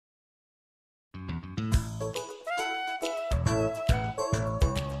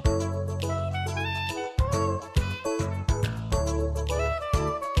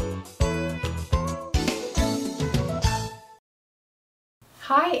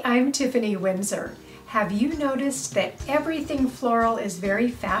Hi, I'm Tiffany Windsor. Have you noticed that everything floral is very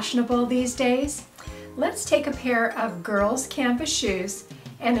fashionable these days? Let's take a pair of girls' canvas shoes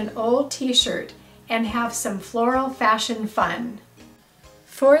and an old t-shirt and have some floral fashion fun.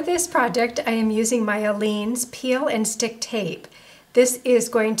 For this project, I am using my Aleene's peel and stick tape. This is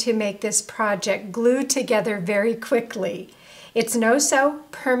going to make this project glue together very quickly. It's no-sew,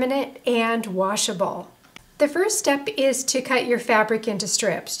 permanent, and washable. The first step is to cut your fabric into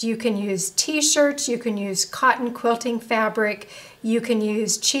strips. You can use t-shirts, you can use cotton quilting fabric, you can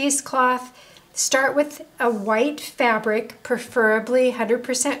use cheesecloth. Start with a white fabric, preferably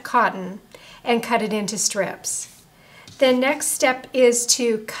 100% cotton, and cut it into strips. The next step is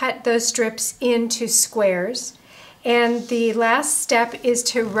to cut those strips into squares. And the last step is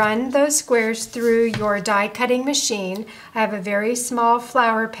to run those squares through your die cutting machine. I have a very small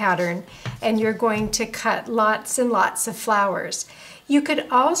flower pattern, and you're going to cut lots and lots of flowers. You could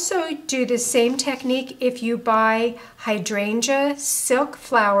also do the same technique if you buy hydrangea silk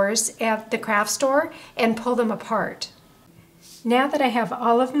flowers at the craft store and pull them apart. Now that I have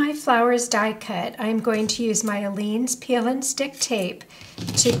all of my flowers die cut, I'm going to use my Aleene's peel and stick tape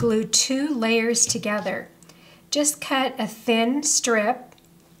to glue 2 layers together. Just cut a thin strip,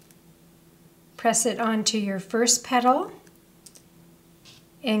 press it onto your first petal,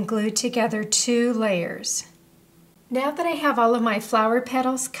 and glue together 2 layers. Now that I have all of my flower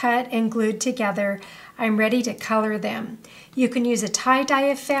petals cut and glued together, I'm ready to color them. You can use a tie-dye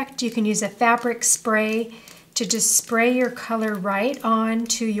effect, you can use a fabric spray to just spray your color right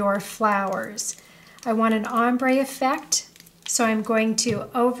onto your flowers. I want an ombre effect, so I'm going to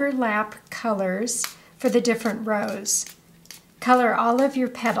overlap colors for the different rows. Color all of your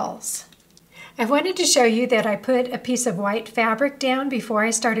petals. I wanted to show you that I put a piece of white fabric down before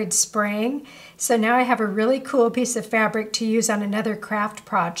I started spraying, so now I have a really cool piece of fabric to use on another craft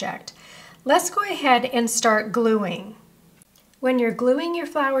project. Let's go ahead and start gluing. When you're gluing your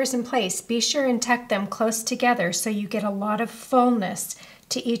flowers in place, be sure and tuck them close together so you get a lot of fullness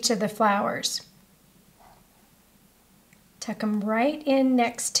to each of the flowers. Tuck them right in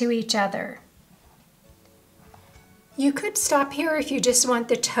next to each other. You could stop here if you just want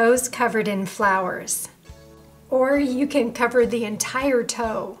the toes covered in flowers. Or you can cover the entire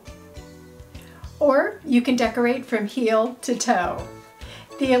toe. Or you can decorate from heel to toe.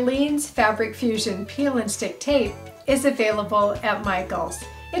 The Aleene's Fabric Fusion Peel and Stick Tape is available at Michael's.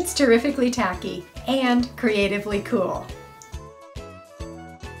 It's terrifically tacky and creatively cool.